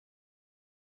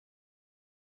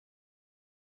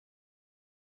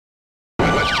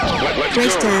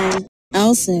Next time,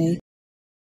 I'll say.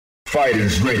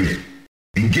 Fighters ready.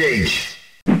 Engage.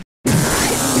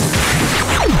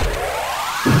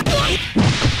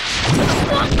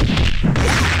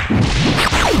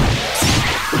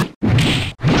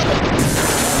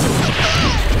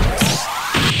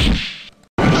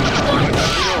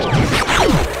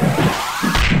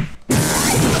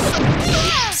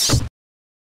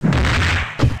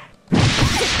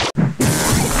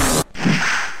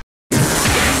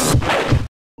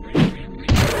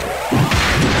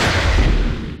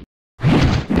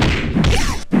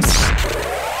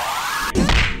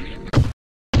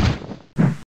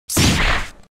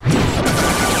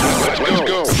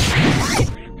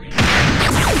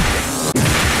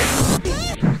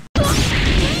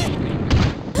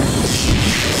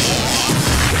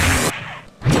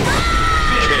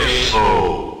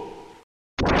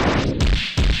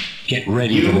 Get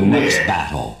ready for the next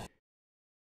battle.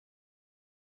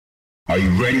 Are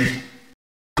you ready?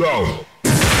 Go!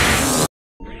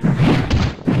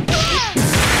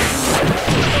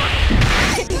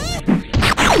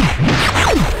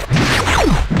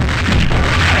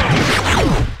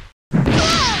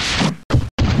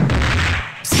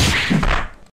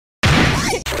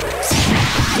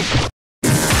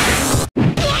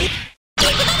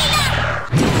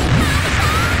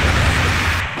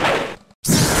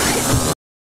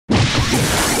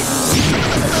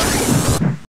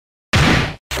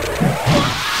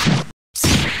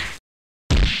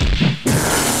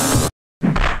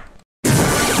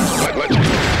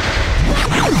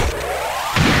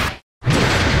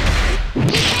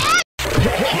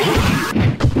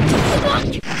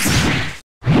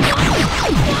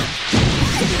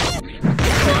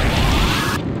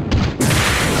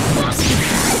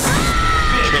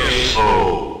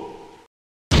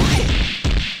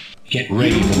 Get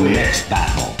ready for the next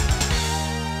battle.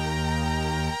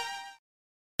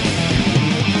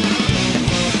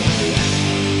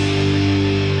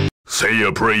 Say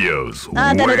your prayers.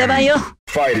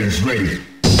 Fighters ready.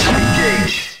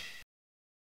 Engage.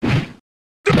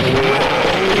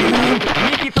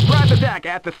 Sneaky surprise attack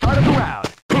at the start of the round.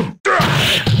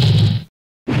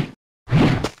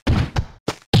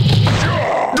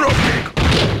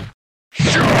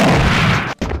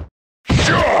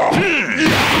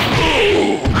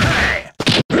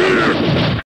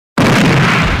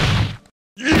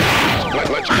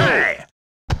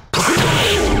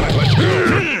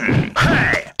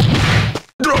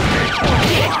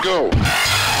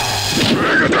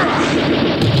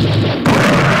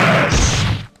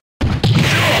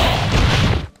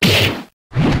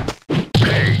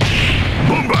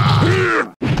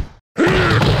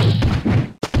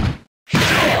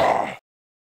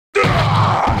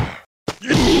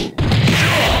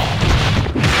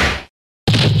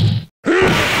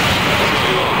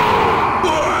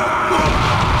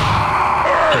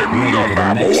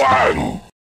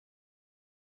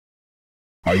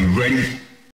 Are you ready?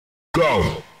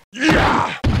 Go!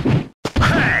 Yeah!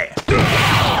 Hey!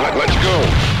 Let's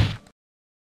go!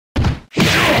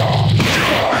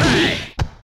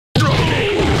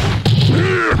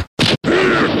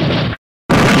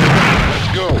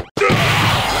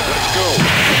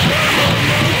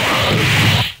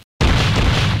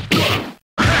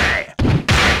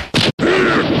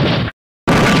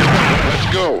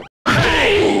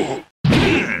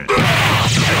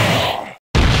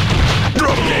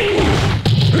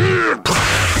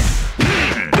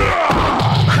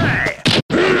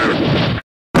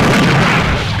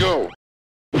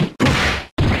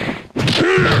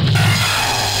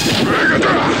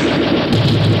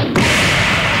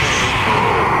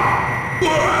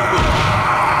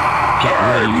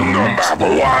 Number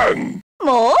one!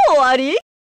 もう終わり?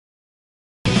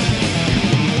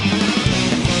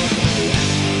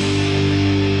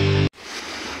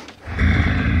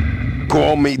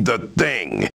 Call me the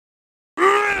thing.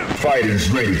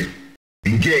 Fighters ready.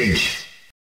 Engage.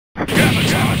 Let's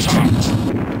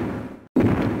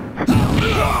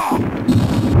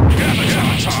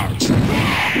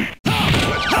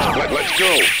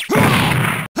go.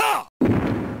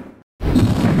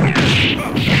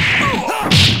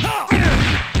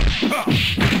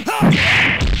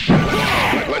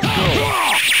 Let's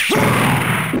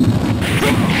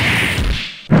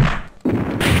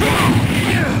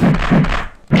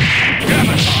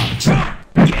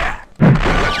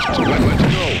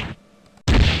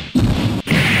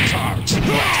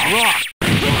go.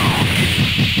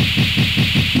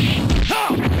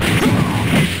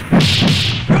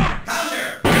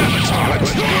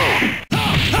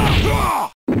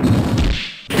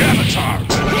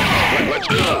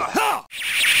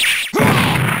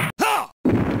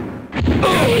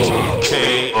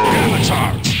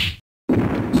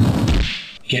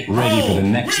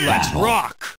 next battle.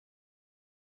 Rock!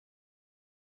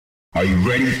 Are you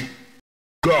ready?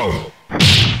 Go!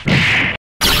 Let's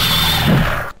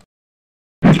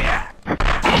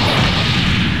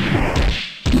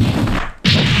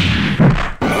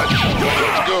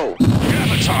go.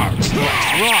 Avatars!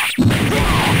 Let's rock!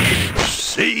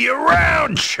 See you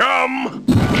around, chum.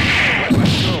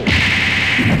 Let's go.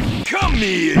 Come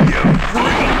here, you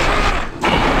freak!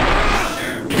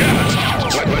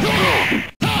 Avatars! Let's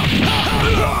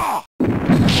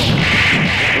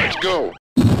go. Let's go.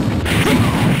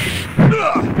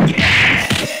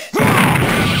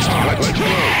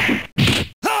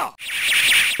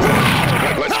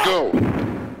 Let's go.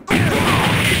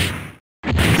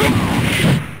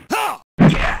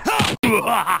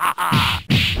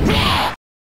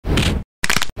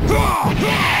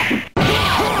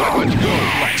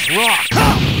 Let's rock!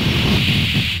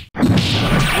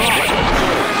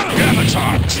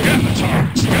 Avatars!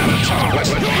 Avatars! Avatars!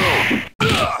 Let's go.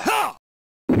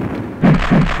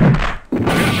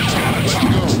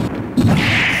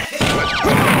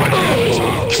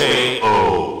 KO.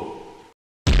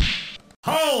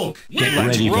 Hulk! Get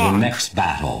ready for the next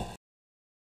battle.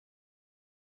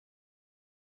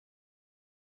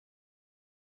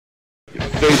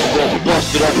 Face all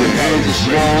busted up, your hands are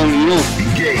small and loose.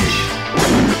 Engage.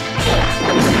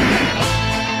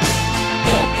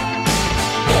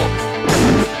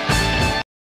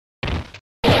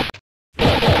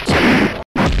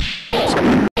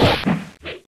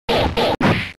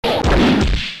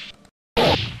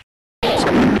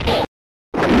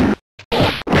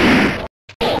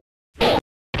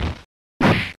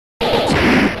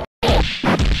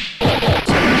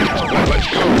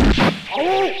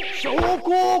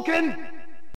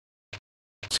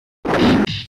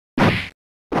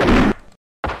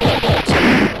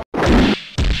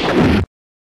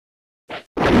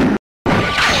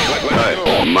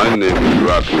 Hi, my name is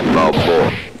Rocky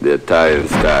Balboa, the Italian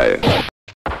Stallion.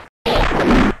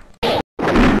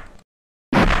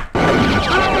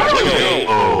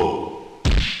 KO.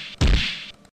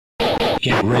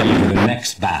 Get ready for the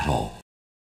next battle.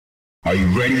 Are you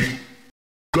ready?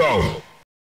 Go!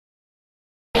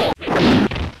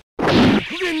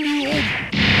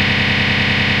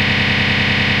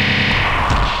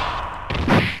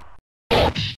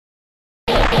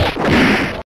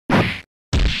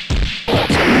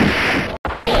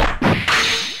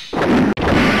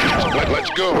 Let's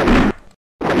go.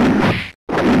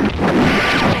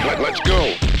 Let's go.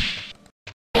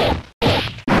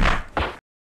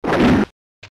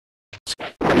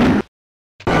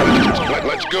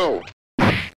 Let's go.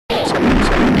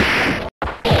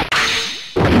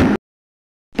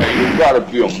 Hey, you gotta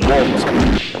be a moron.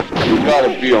 You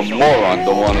gotta be a moron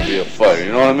to want to be a fighter,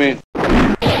 you know what I mean?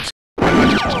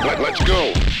 Let's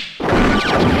go.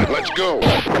 Let's go.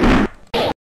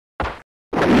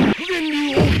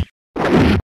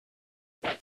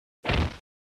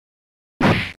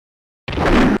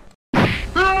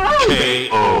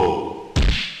 KO.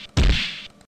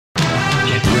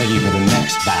 Get ready for the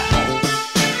next battle.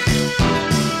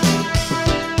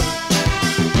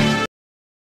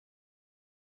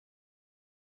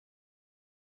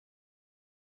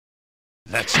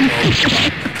 Let's go!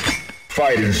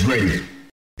 Fighters ready.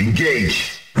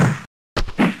 Engage.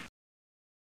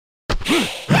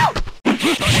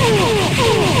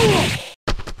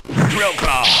 Drill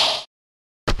claw!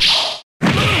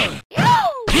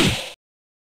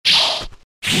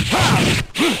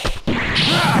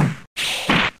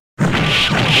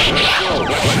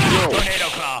 Tornado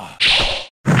claw!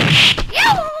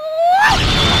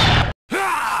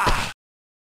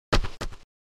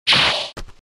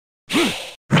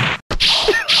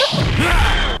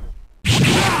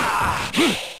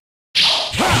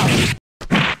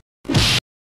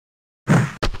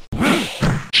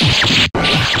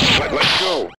 Let's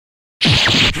go.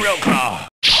 Drill claw!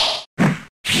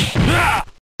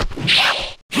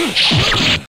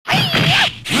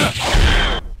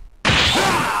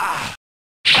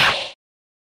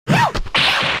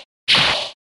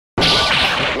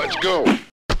 Let's go.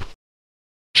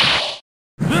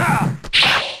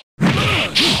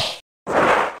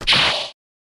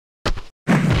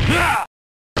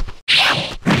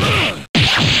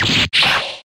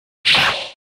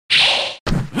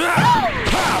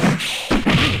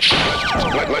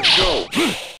 Let's go.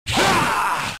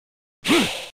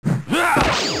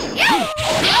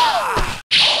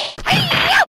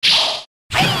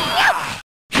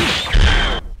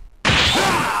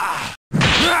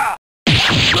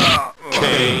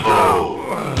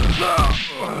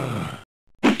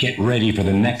 Get ready for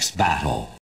the next battle.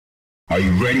 Are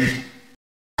you ready?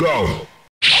 Go!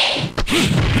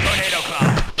 Tornado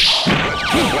claw!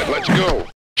 Let's go.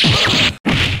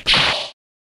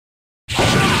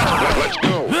 Let's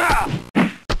go.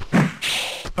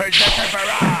 Berserker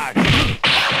barrage.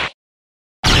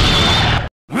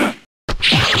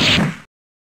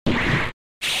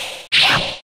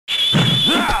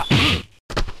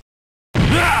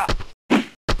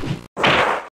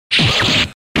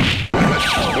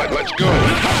 Let's go.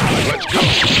 Let's go.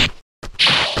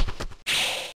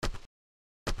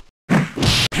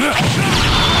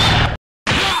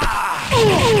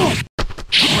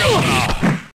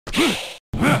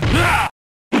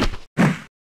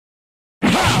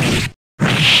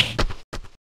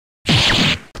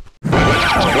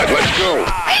 Let's go.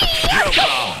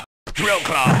 Drill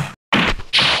claw.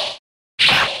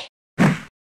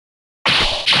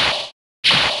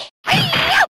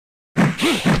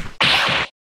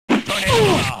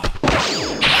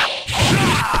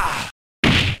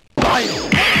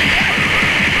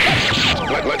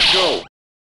 Let's go.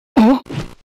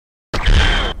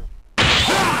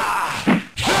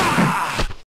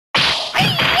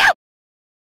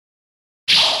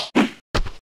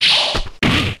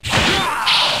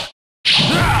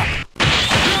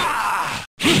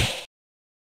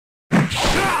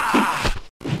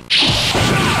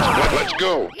 Let's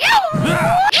go.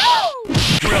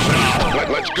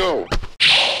 Let's go.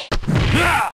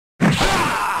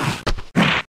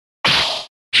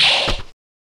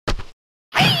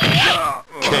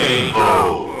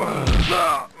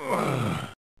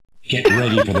 Get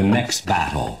ready for the next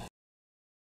battle.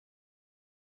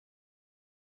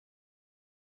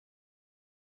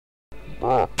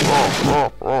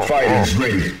 Fighters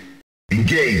ready.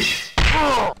 Engage.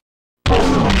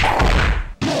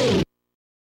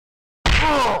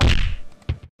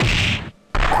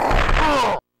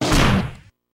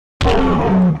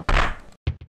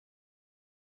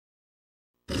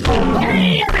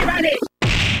 Hey, everybody!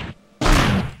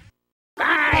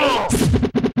 Fight!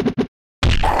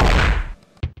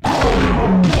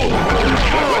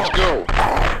 Let's go.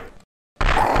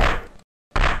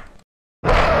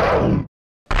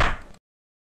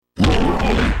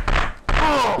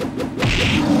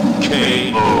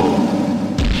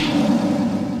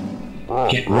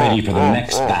 Get ready for the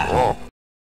next battle.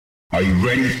 Are you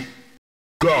ready?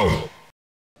 Go.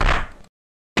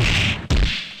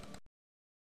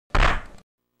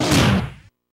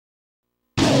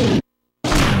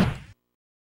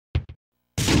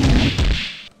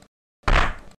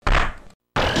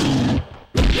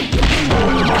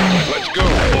 Let's go.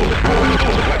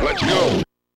 Let's go.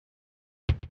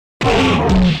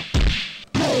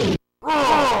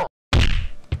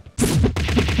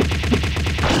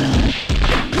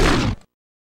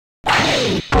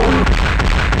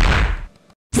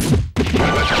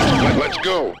 Let's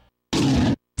go.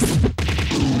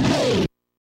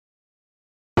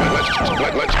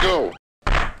 Let's go.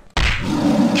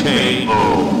 KO.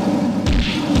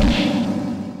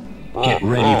 Get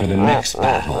ready for the next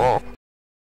battle.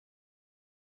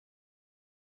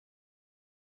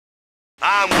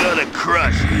 I'm gonna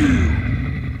crush you.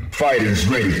 Fighters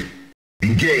ready.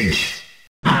 Engage.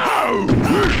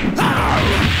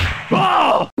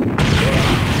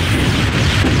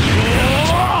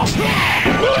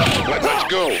 Let's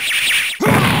go.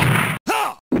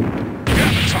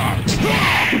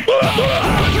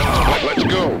 Let's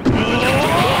go.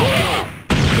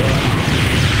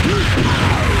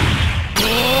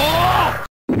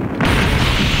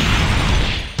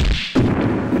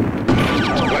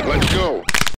 Let's go.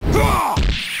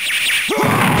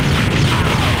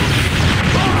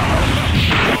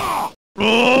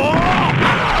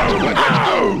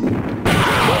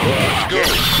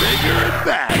 Bigger and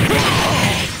bad.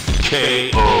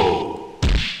 KO.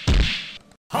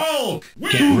 Hulk!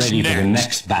 Get ready for the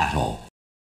next battle.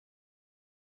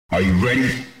 Are you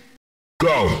ready?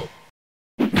 Go.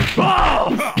 Let's go.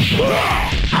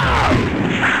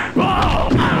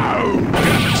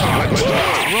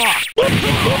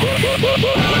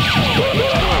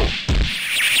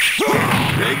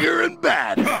 Bigger and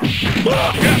bad. Let's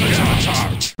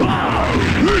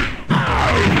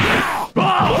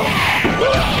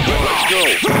go.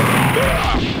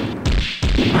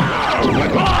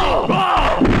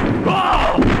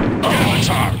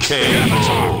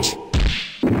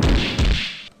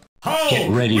 Get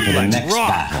ready for the next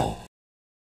battle.